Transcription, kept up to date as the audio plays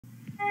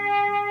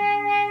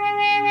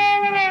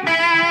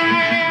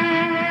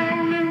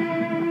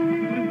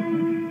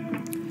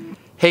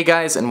Hey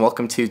guys, and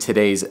welcome to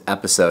today's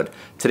episode.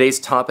 Today's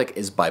topic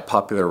is by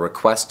popular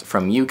request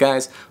from you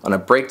guys on a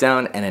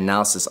breakdown and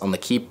analysis on the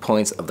key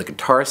points of the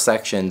guitar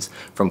sections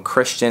from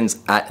Christians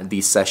at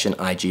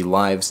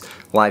TheSessionIGlive's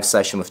live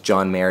session with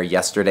John Mayer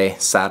yesterday,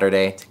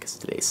 Saturday, because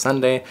today's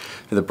Sunday,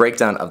 for the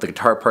breakdown of the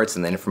guitar parts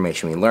and the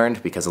information we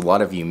learned, because a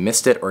lot of you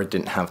missed it or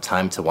didn't have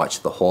time to watch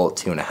the whole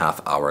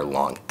 2.5 hour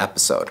long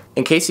episode.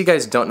 In case you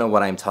guys don't know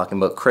what I'm talking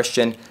about,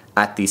 Christian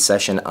at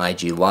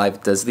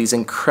TheSessionIGlive does these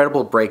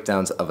incredible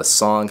breakdowns of a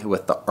song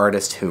with the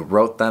artist who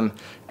wrote them,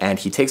 and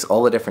he takes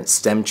all the different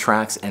stem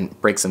tracks and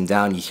breaks them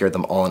down. You hear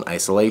them all in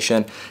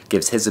isolation,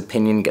 gives his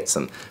opinion, gets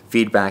some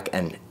feedback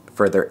and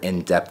further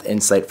in-depth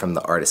insight from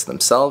the artists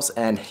themselves.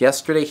 And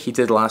yesterday he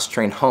did Last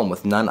Train Home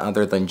with none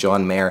other than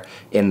John Mayer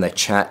in the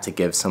chat to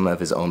give some of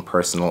his own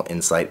personal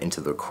insight into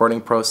the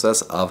recording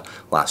process of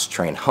Last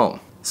Train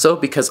Home. So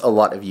because a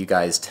lot of you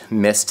guys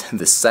missed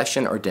this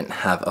session or didn't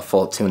have a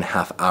full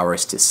 2.5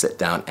 hours to sit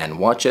down and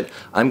watch it,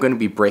 I'm going to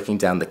be breaking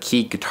down the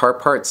key guitar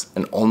parts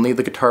and only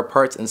the guitar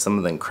parts and some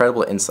of the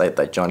incredible insight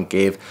that John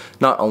gave,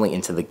 not only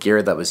into the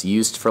gear that was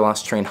used for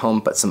Last Train Home,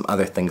 but some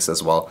other things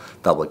as well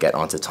that we'll get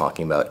onto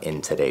talking about in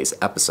today's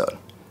episode.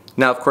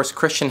 Now, of course,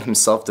 Christian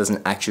himself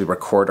doesn't actually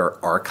record or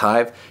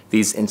archive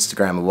these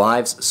Instagram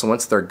lives, so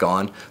once they're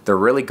gone, they're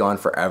really gone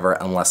forever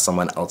unless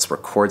someone else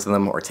records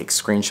them or takes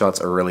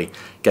screenshots or really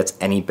gets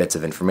any bits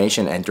of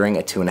information. And during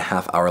a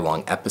 2.5 hour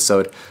long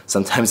episode,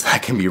 sometimes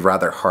that can be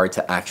rather hard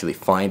to actually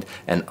find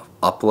an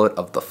upload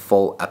of the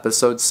full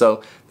episode.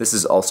 So this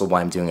is also why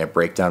I'm doing a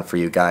breakdown for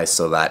you guys,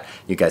 so that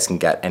you guys can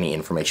get any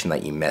information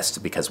that you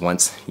missed, because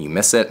once you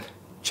miss it,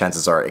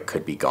 chances are it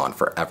could be gone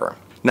forever.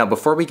 Now,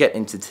 before we get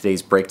into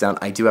today's breakdown,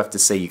 I do have to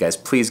say, you guys,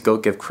 please go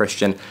give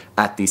Christian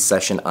at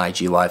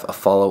TheSessionIGlive a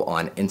follow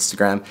on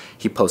Instagram.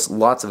 He posts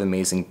lots of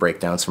amazing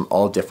breakdowns from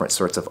all different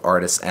sorts of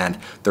artists, and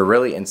they're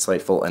really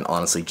insightful and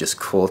honestly just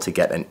cool to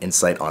get an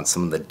insight on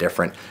some of the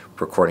different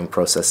recording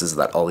processes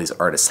that all these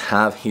artists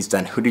have. He's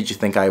done Who Did You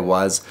Think I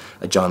Was?,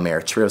 a John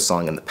Mayer trio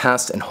song in the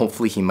past, and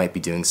hopefully he might be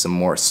doing some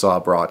more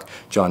sob rock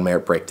John Mayer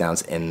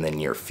breakdowns in the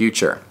near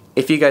future.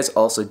 If you guys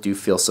also do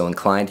feel so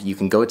inclined, you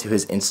can go to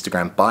his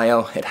Instagram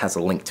bio. It has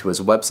a link to his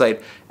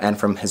website, and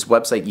from his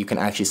website you can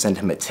actually send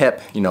him a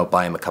tip,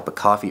 buy him a cup of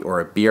coffee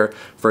or a beer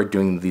for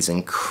doing these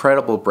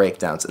incredible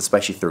breakdowns,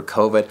 especially through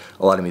COVID.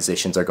 A lot of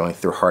musicians are going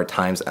through hard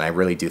times, and I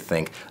really do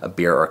think a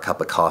beer or a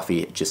cup of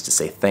coffee just to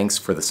say thanks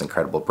for this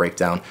incredible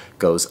breakdown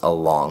goes a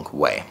long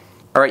way.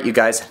 Alright, you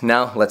guys,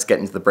 now let's get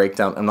into the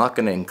breakdown. I'm not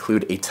going to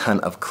include a ton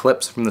of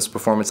clips from this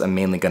performance. I'm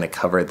mainly going to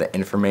cover the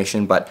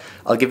information, but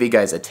I'll give you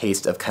guys a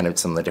taste of kind of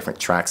some of the different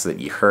tracks that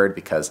you heard,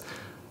 because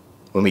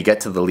when we get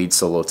to the lead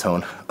solo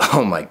tone,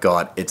 oh my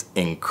god, it's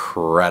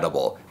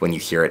incredible when you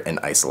hear it in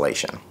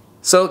isolation.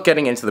 So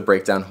getting into the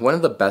breakdown, one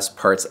of the best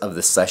parts of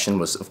the session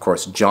was, of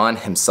course, John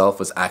himself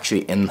was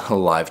actually in the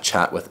live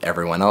chat with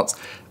everyone else.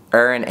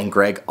 Aaron and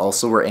Greg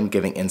also were in,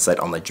 giving insight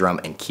on the drum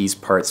and keys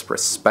parts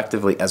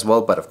respectively as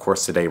well, but of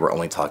course today we're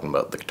only talking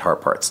about the guitar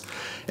parts.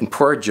 And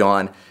poor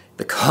John,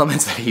 the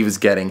comments that he was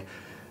getting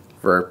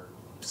were,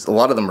 a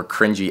lot of them were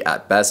cringy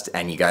at best,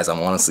 and you guys,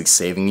 I'm honestly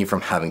saving you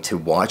from having to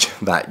watch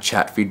that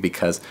chat feed,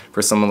 because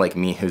for someone like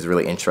me who's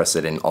really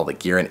interested in all the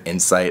gear and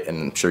insight,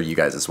 and I'm sure you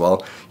guys as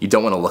well, you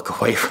don't want to look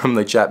away from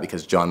the chat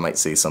because John might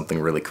say something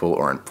really cool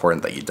or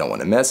important that you don't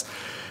want to miss.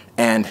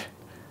 And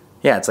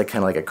yeah, it's like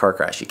kind of like a car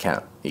crash. You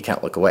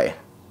can't look away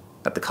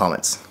at the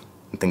comments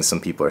and things some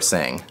people are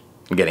saying.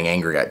 I'm getting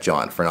angry at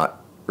John for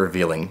not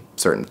revealing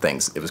certain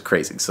things. It was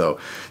crazy. So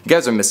you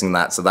guys are missing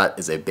that. So that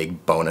is a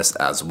big bonus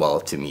as well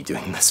to me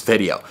doing this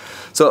video.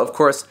 So of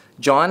course,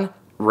 John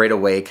right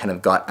away kind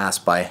of got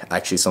asked by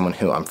actually someone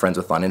who I'm friends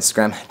with on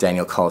Instagram,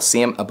 Daniel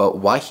Coliseum, about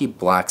why he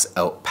blacks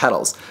out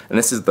pedals. And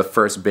this is the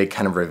first big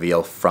kind of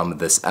reveal from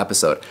this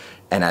episode.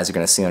 And as you're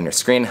going to see on your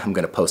screen, I'm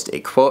going to post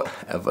a quote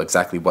of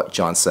exactly what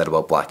John said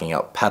about blacking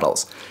out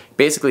pedals.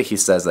 Basically, he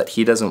says that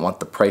he doesn't want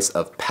the price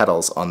of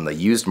pedals on the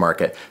used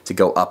market to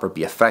go up or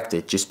be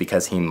affected just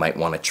because he might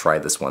want to try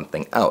this one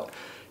thing out.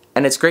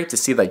 And it's great to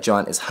see that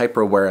John is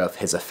hyper aware of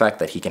his effect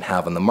that he can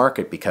have on the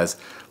market, because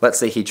let's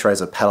say he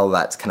tries a pedal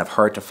that's kind of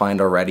hard to find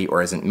already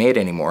or isn't made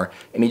anymore,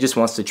 and he just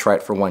wants to try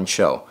it for one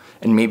show.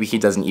 And maybe he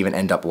doesn't even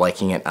end up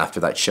liking it after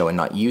that show and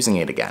not using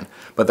it again.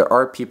 But there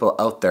are people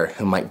out there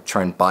who might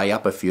try and buy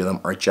up a few of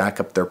them or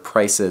jack up their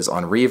prices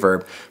on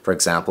Reverb, for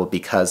example,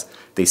 because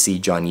they see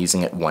John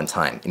using it one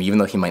time. And even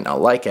though he might not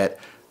like it,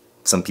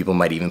 some people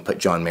might even put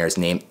John Mayer's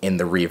name in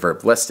the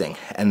Reverb listing,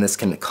 and this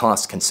can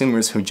cost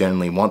consumers who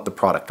generally want the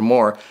product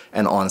more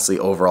and honestly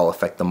overall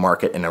affect the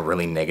market in a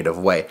really negative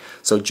way.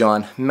 So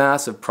John,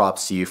 massive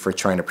props to you for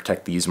trying to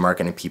protect the used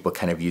market and people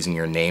kind of using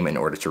your name in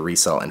order to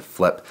resell and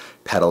flip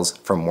pedals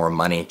for more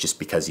money just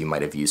because you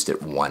might have used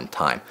it one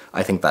time.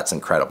 I think that's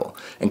incredible.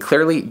 And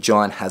clearly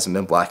John hasn't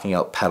been blacking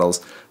out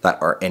pedals that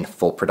are in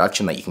full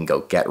production that you can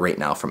go get right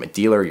now from a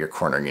dealer, your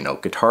corner,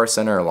 Guitar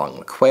Center along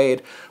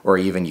McQuaid, or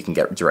even you can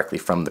get directly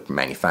from the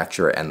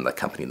manufacturer and the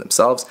company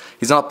themselves.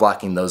 He's not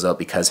blacking those out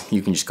because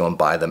you can just go and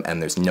buy them,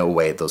 and there's no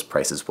way those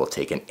prices will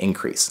take an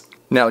increase.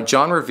 Now,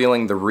 John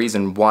revealing the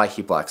reason why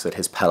he blacklisted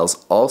his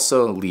pedals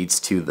also leads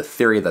to the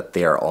theory that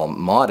they are all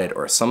modded,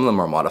 or some of them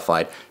are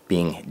modified,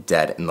 being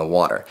dead in the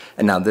water.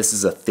 And now this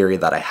is a theory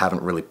that I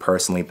haven't really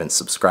personally been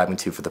subscribing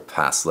to for the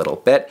past little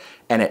bit,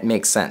 and it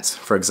makes sense.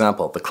 For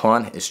example, the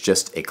Klon is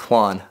just a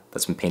Klon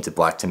that's been painted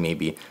black to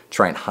maybe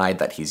try and hide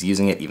that he's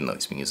using it, even though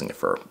he's been using it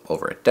for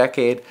over a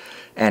decade.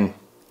 And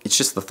it's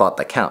just the thought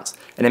that counts.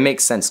 And it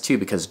makes sense too,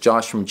 because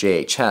Josh from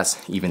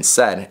JHS even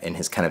said in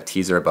his kind of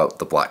teaser about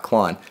the Black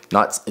Klon,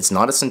 it's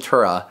not a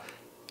Centura.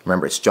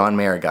 Remember, it's John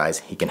Mayer, guys.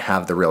 He can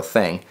have the real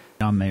thing.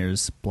 John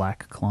Mayer's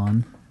Black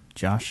Klon.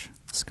 Josh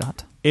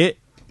Scott.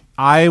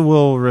 I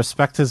will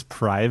respect his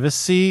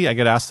privacy. I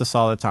get asked this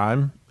all the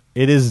time.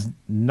 It is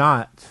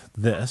not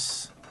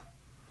this.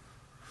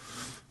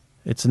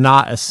 It's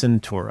not a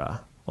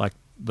Centura like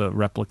the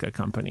replica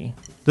company.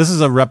 This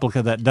is a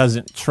replica that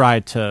doesn't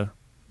try to...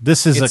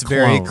 This is it's a clone.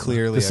 very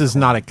clearly this is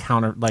not a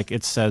counter, like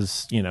it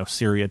says, you know,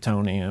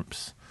 Seriatone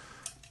amps.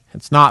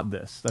 It's not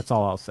this. That's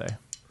all I'll say.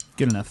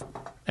 Good enough.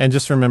 And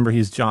just remember,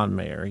 he's John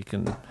Mayer. He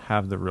can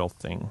have the real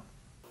thing.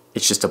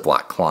 It's just a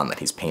black Klon that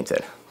he's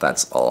painted.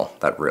 That's all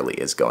that really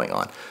is going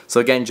on. So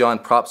again, John,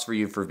 props for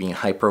you for being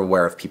hyper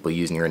aware of people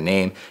using your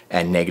name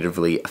and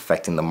negatively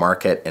affecting the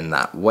market in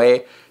that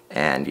way,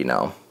 and, you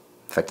know,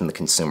 affecting the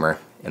consumer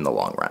in the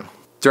long run.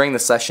 During the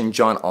session,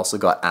 John also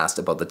got asked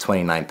about the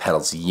 29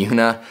 pedals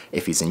Una,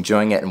 if he's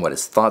enjoying it and what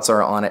his thoughts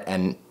are on it,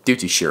 and due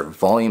to sheer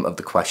volume of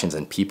the questions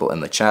and people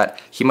in the chat,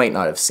 he might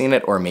not have seen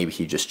it, or maybe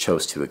he just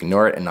chose to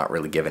ignore it and not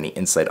really give any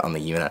insight on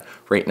the Una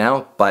right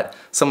now, but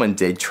someone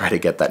did try to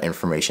get that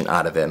information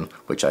out of him,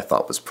 which I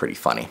thought was pretty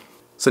funny.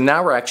 So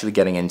now we're actually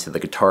getting into the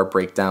guitar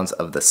breakdowns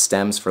of the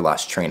stems for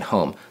Last Train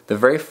Home. The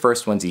very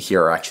first ones you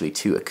hear are actually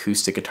two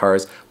acoustic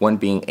guitars, one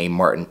being a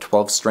Martin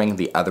 12-string,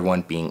 the other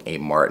one being a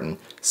Martin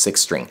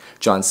 6-string.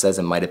 John says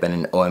it might have been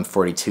an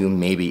OM42,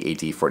 maybe a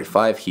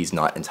D45, he's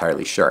not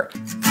entirely sure.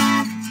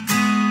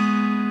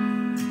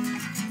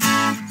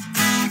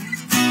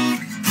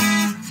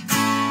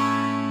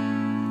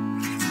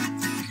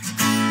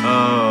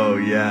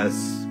 Oh,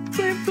 yes.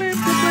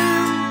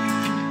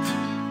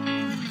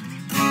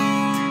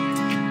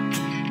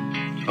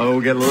 Oh,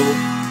 get a little...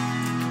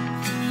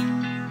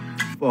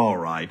 All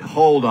right,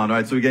 hold on. All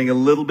right, so we're getting a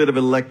little bit of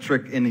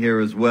electric in here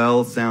as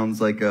well.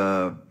 Sounds like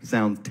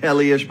sounds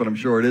telly-ish, but I'm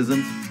sure it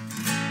isn't.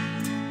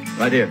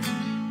 Right here.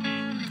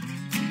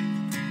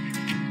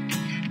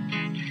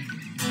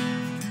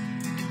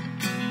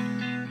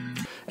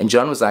 And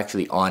John was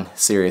actually on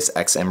Sirius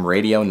XM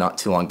radio not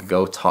too long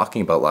ago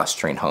talking about Last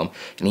Train Home,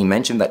 and he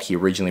mentioned that he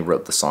originally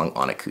wrote the song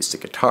on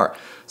acoustic guitar.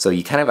 So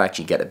you kind of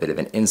actually get a bit of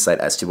an insight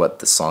as to what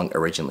the song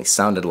originally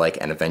sounded like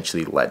and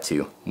eventually led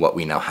to what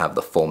we now have,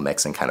 the full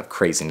mix and kind of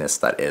craziness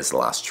that is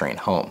Last Train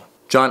Home.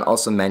 John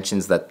also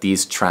mentions that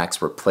these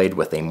tracks were played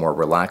with a more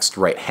relaxed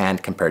right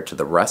hand compared to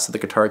the rest of the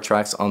guitar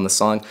tracks on the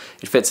song.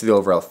 It fits the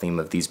overall theme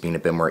of these being a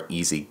bit more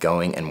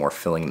easygoing and more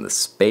filling the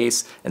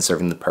space and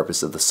serving the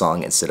purpose of the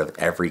song instead of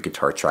every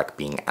guitar track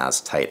being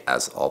as tight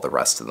as all the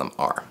rest of them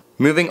are.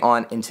 Moving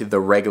on into the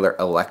regular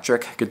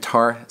electric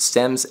guitar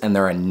stems, and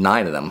there are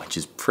 9 of them, which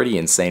is pretty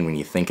insane when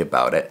you think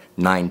about it.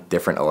 9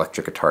 different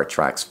electric guitar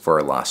tracks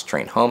for Last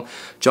Train Home.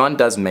 John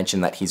does mention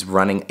that he's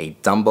running a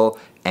Dumble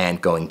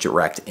and going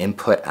direct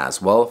input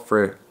as well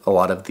for a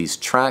lot of these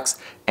tracks,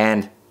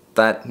 and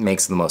that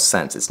makes the most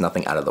sense. It's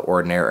nothing out of the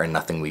ordinary or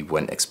nothing we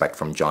wouldn't expect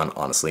from John,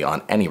 honestly,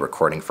 on any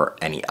recording for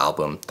any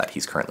album that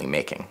he's currently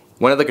making.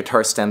 One of the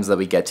guitar stems that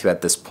we get to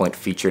at this point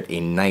featured a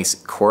nice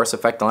chorus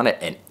effect on it,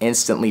 and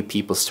instantly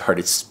people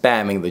started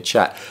spamming the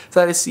chat. Is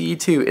that a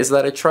CE2? Is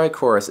that a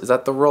tri-chorus? Is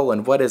that the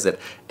Roland? What is it?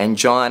 And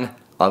John,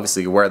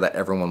 obviously aware that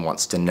everyone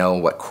wants to know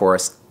what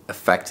chorus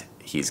effect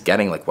he's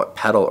getting, like what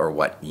pedal or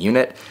what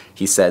unit,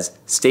 he says,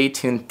 stay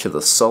tuned to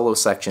the solo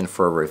section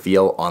for a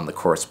reveal on the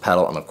chorus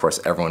pedal, and of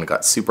course everyone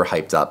got super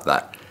hyped up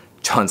that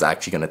John's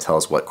actually going to tell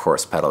us what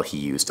chorus pedal he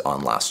used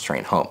on Last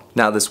Train Home.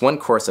 Now this one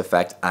chorus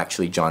effect,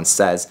 actually John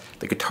says,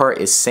 the guitar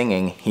is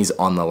singing he's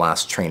on the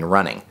last train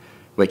running,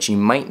 which you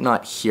might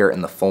not hear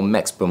in the full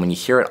mix, but when you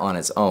hear it on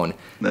its own.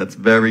 That's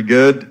very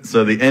good.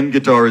 So the end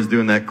guitar is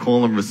doing that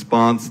call and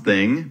response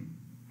thing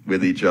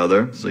with each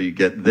other. So you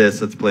get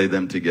this, let's play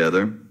them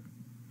together.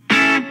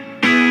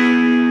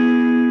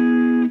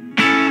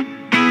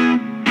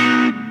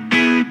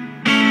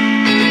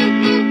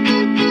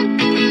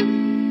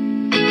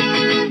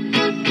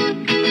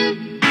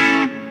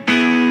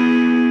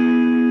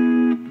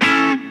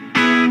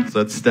 So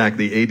let's stack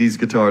the 80s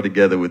guitar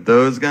together with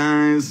those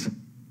guys.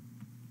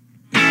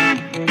 I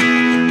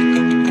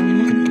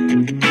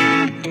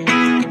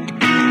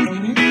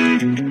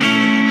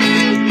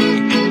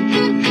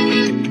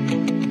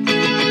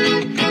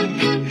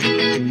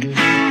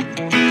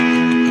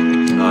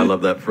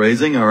love that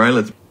phrasing. All right,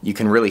 let's... You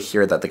can really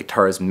hear that the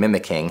guitar is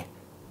mimicking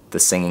the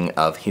singing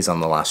of He's on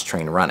the Last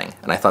Train Running.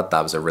 And I thought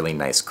that was a really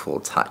nice, cool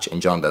touch.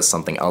 And John does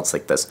something else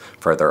like this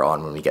further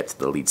on when we get to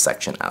the lead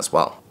section as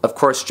well. Of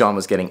course, John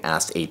was getting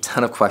asked a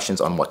ton of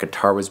questions on what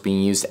guitar was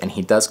being used, and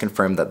he does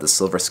confirm that the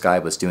Silver Sky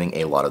was doing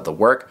a lot of the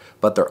work,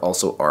 but there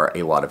also are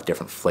a lot of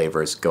different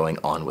flavors going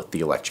on with the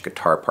electric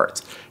guitar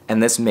parts.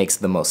 And this makes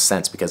the most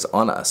sense because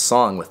on a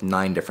song with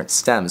 9 different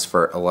stems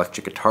for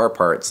electric guitar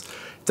parts,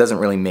 it doesn't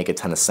really make a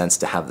ton of sense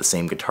to have the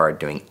same guitar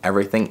doing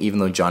everything. Even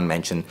though John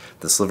mentioned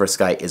the Silver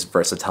Sky is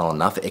versatile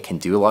enough, it can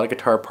do a lot of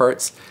guitar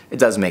parts, it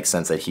does make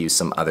sense that he used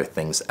some other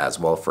things as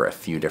well for a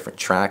few different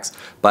tracks.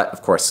 But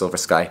of course, Silver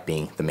Sky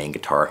being the main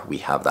guitar, we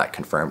have that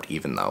confirmed,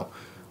 even though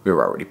we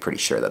were already pretty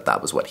sure that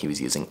that was what he was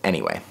using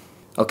anyway.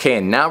 Okay,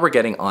 and now we're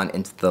getting on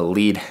into the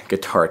lead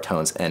guitar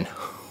tones, and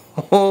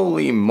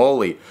holy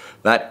moly,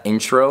 that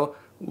intro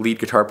lead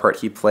guitar part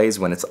he plays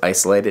when it's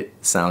isolated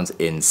sounds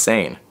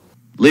insane.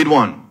 Lead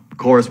 1.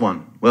 Chorus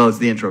 1. Well, it's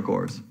the intro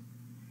chorus.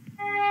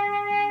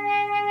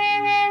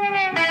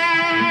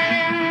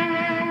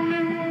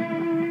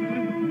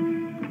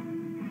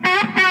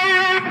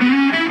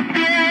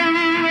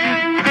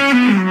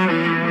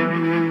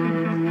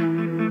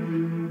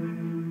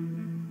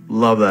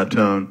 Love that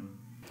tone.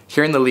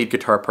 Hearing the lead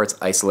guitar parts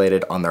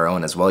isolated on their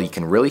own as well, you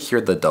can really hear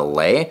the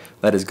delay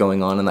that is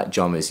going on and that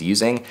John is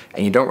using,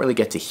 and you don't really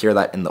get to hear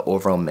that in the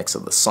overall mix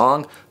of the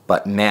song,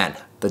 but man,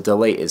 the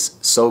delay is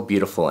so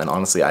beautiful, and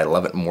honestly I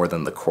love it more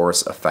than the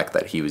chorus effect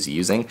that he was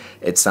using.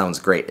 It sounds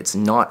great. It's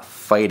not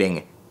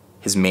fighting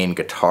his main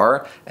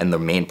guitar and the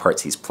main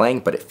parts he's playing,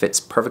 but it fits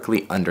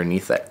perfectly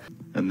underneath it.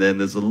 And then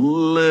there's a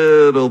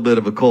little bit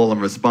of a call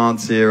and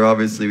response here.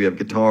 Obviously we have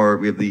guitar,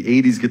 we have the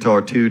 80s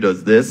guitar 2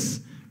 does this,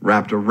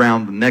 wrapped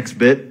around the next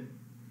bit.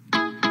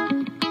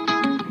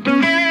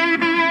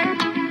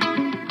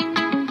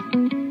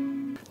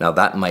 Now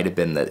that might have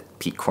been the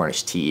Pete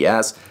Cornish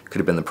TES, could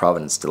have been the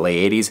Providence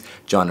Delay 80s.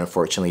 John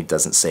unfortunately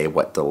doesn't say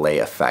what delay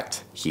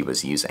effect he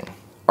was using.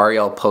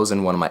 Ariel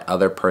Posen, one of my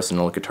other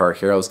personal guitar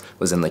heroes,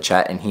 was in the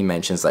chat, and he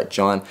mentions that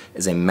John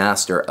is a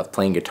master of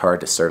playing guitar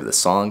to serve the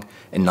song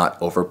and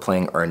not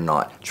overplaying or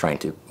not trying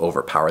to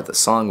overpower the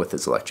song with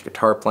his electric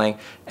guitar playing.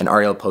 And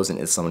Ariel Posen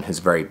is someone who's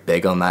very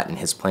big on that in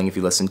his playing. If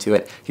you listen to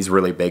it, he's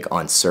really big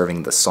on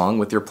serving the song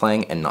with your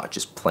playing and not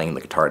just playing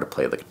the guitar to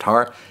play the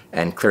guitar.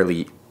 And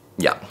clearly,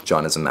 yeah,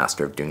 John is a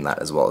master of doing that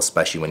as well,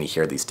 especially when you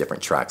hear these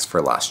different tracks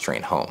for Last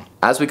Train Home.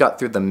 As we got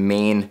through the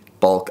main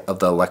bulk of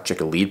the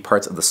electric lead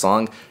parts of the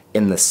song,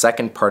 in the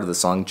second part of the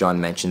song,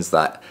 John mentions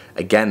that,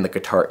 again, the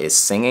guitar is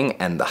singing,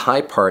 and the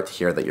high part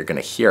here that you're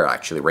going to hear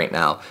actually right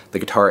now, the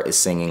guitar is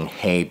singing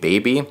Hey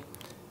Baby,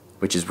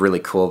 which is really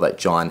cool that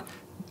John,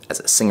 as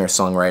a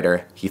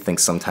singer-songwriter, he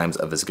thinks sometimes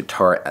of his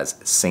guitar as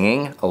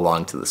singing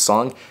along to the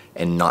song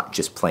and not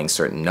just playing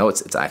certain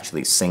notes. It's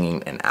actually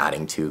singing and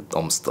adding to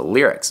almost the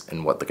lyrics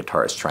and what the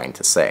guitar is trying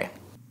to say.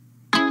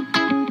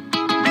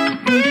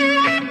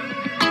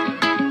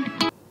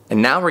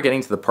 And now we're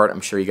getting to the part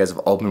I'm sure you guys have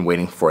all been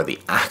waiting for, the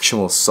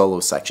actual solo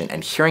section,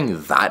 and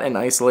hearing that in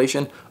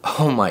isolation,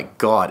 oh my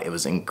god, it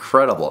was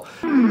incredible.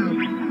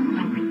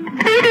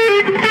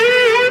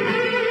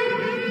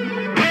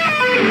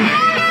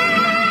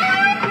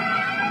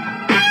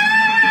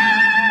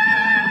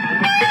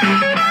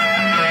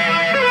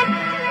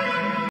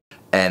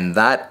 And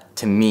that,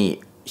 to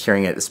me,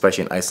 hearing it,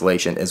 especially in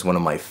isolation, is one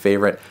of my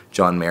favorite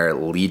John Mayer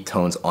lead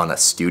tones on a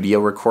studio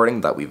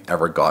recording that we've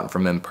ever gotten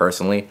from him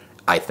personally.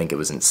 I think it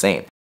was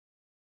insane.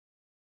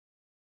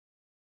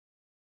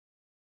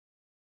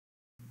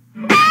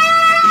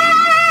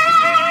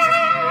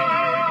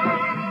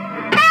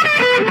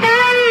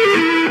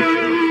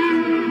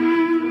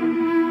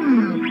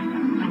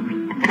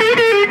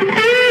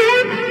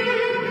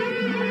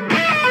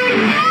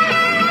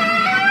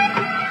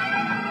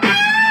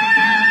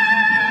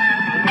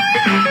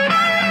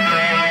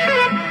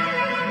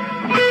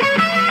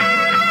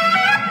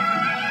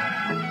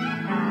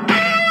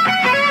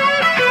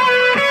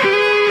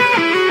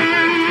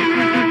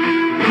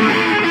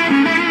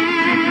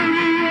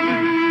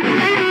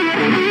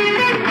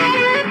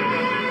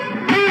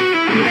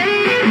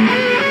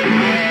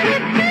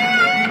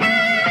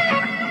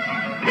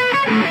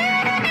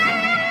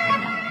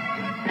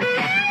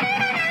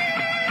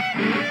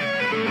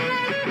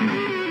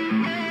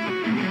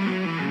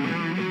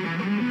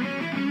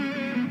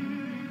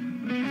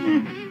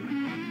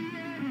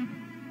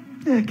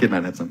 Kid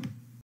might have some.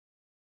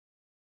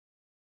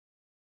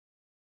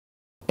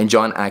 And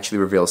John actually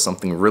reveals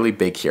something really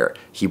big here.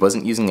 He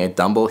wasn't using a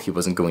Dumble, he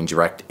wasn't going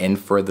direct in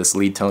for this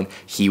lead tone,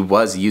 he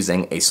was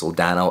using a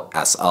Soldano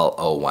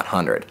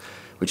SL0100,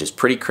 which is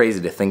pretty crazy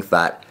to think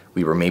that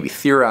we were maybe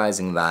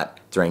theorizing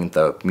that during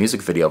the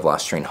music video of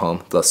Last Train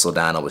Home, the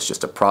Soldano was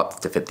just a prop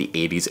to fit the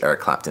 80s Eric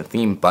Clapton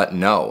theme, but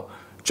no.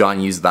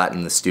 John used that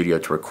in the studio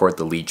to record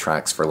the lead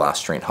tracks for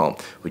Last Train Home,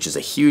 which is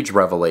a huge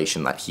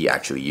revelation that he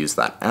actually used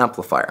that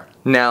amplifier.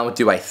 Now,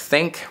 do I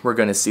think we're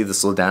going to see the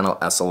Soldano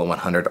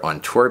SL100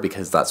 on tour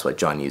because that's what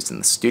John used in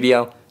the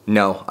studio?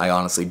 No, I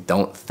honestly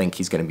don't think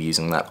he's going to be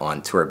using that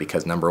on tour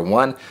because number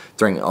one,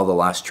 during all the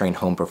Last Train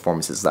Home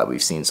performances that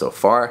we've seen so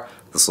far,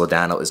 the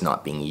Soldano is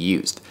not being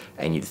used.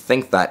 And you'd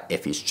think that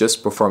if he's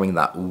just performing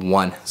that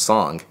one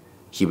song,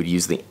 he would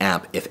use the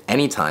amp, if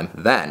any time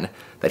then,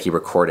 that he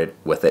recorded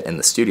with it in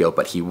the studio,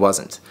 but he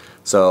wasn't.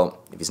 So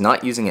if he's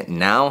not using it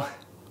now,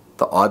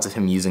 the odds of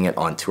him using it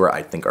on tour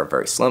I think are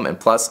very slim, and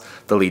plus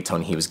the lead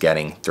tone he was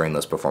getting during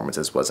those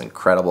performances was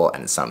incredible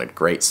and it sounded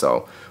great,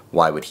 so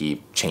why would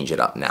he change it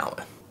up now?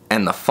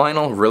 And the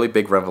final really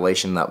big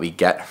revelation that we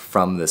get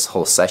from this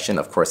whole session,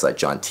 of course, that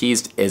John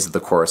teased, is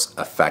the chorus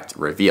effect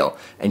reveal.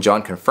 And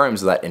John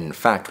confirms that it in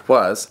fact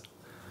was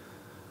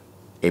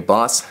a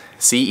Boss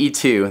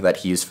CE2 that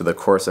he used for the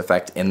chorus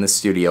effect in the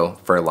studio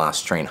for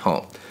Last Train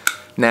Home.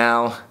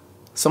 Now,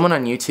 someone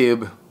on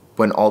YouTube,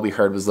 when all we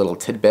heard was little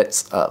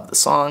tidbits of the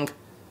song,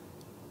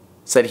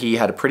 said he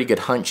had a pretty good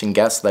hunch and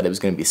guessed that it was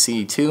going to be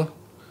CE2.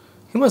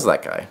 Who was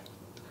that guy?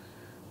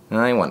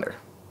 I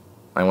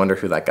wonder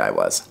who that guy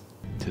was.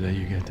 Today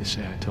you get to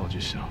say I told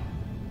you so.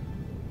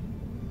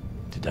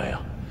 Today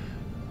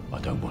I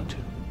don't want to.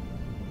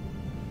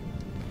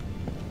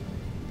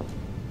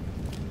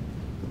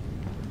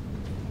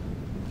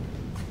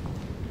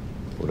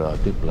 But I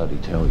did bloody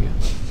tell you.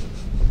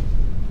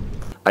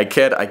 I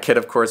kid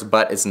of course,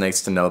 but it's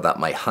nice to know that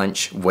my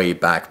hunch way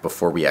back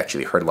before we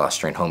actually heard Last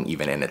Train Home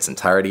even in its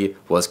entirety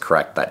was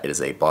correct, that it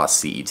is a Boss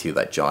CE2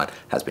 that John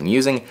has been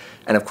using.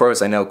 And of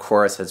course I know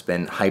chorus has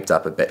been hyped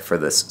up a bit for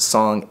this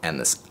song and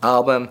this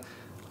album.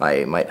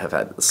 I might have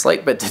had a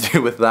slight bit to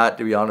do with that,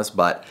 to be honest,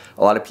 but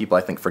a lot of people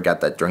I think forget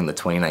that during the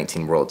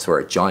 2019 World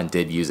Tour, John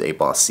did use a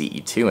Boss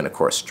CE2 in a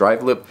chorus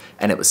drive loop,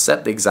 and it was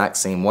set the exact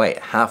same way,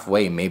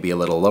 halfway, maybe a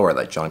little lower,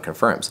 that John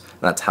confirms.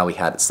 And that's how he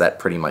had it set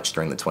pretty much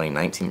during the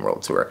 2019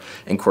 World Tour.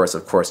 And chorus,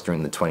 of course,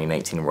 during the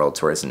 2019 World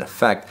Tour is an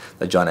effect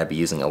that John had been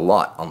using a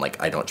lot on, like,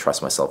 I Don't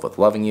Trust Myself With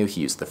Loving You. He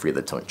used the Free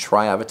the Tone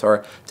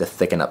Tri-Avatar to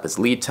thicken up his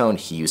lead tone.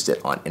 He used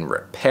it on In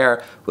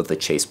Repair with the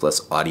Chase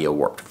Bliss Audio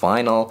Warped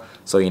Vinyl.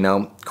 So, you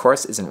know,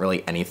 chorus isn't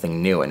really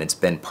anything new, and it's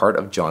been part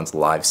of John's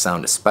live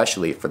sound,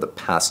 especially for the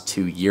past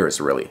 2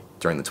 years, really,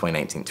 during the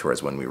 2019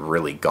 tours when we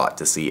really got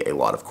to see a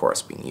lot of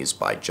chorus being used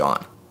by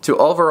John. To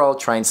overall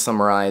try and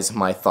summarize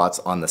my thoughts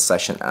on the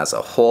session as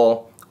a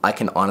whole, I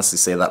can honestly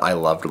say that I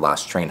loved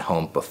Last Train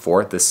Home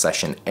before this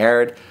session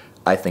aired.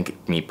 I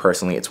think, me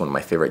personally, it's one of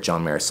my favorite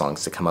John Mayer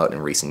songs to come out in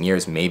recent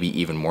years, maybe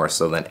even more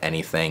so than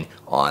anything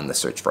on The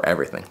Search for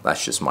Everything.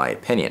 That's just my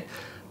opinion.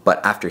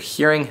 But after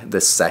hearing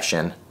this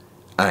session,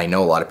 and I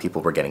know a lot of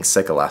people were getting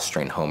sick of Last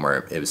Train Home,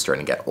 or it was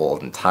starting to get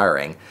old and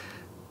tiring,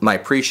 my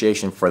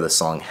appreciation for the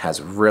song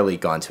has really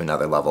gone to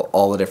another level.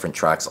 All the different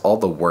tracks, all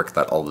the work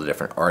that all the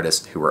different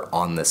artists who were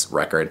on this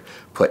record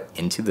put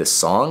into this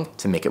song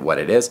to make it what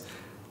it is,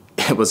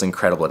 it was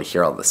incredible to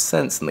hear all the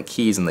synths and the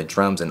keys and the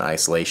drums in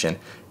isolation.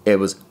 It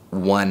was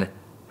one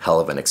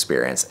hell of an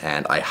experience,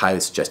 and I highly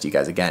suggest you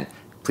guys, again,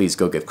 please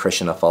go give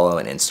Christian a follow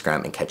on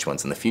Instagram and catch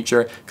ones in the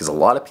future, because a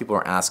lot of people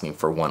are asking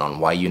for one on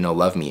Why You Know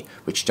Love Me,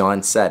 which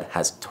John said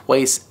has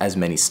twice as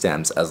many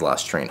stems as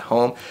Last Train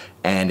Home,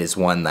 and is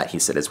one that he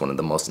said is one of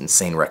the most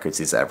insane records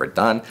he's ever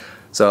done.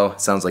 So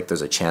it sounds like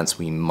there's a chance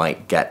we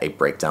might get a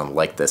breakdown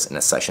like this in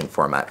a session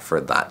format for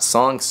that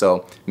song.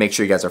 So make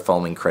sure you guys are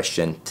following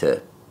Christian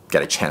to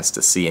get a chance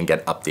to see and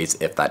get updates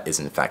if that is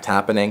in fact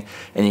happening.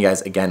 And you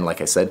guys, again, like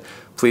I said,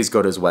 please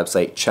go to his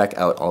website, check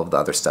out all of the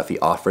other stuff he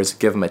offers,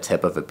 give him a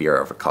tip of a beer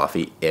or a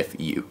coffee if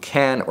you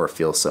can or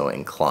feel so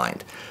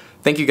inclined.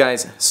 Thank you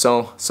guys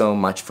so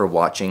much for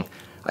watching.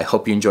 I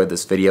hope you enjoyed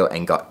this video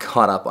and got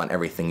caught up on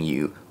everything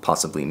you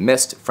possibly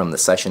missed from the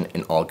session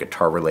in all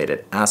guitar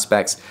related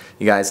aspects.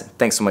 You guys,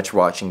 thanks so much for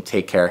watching.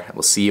 Take care.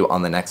 We'll see you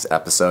on the next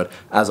episode.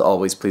 As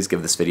always, please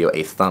give this video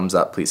a thumbs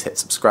up. Please hit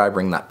subscribe,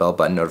 ring that bell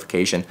button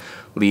notification.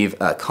 Leave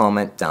a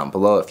comment down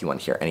below if you want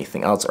to hear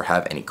anything else or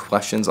have any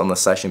questions on the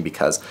session,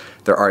 because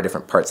there are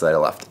different parts that I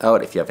left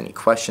out. If you have any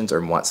questions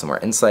or want some more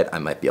insight, I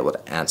might be able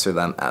to answer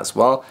them as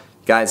well.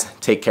 Guys,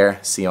 take care.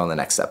 See you on the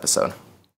next episode.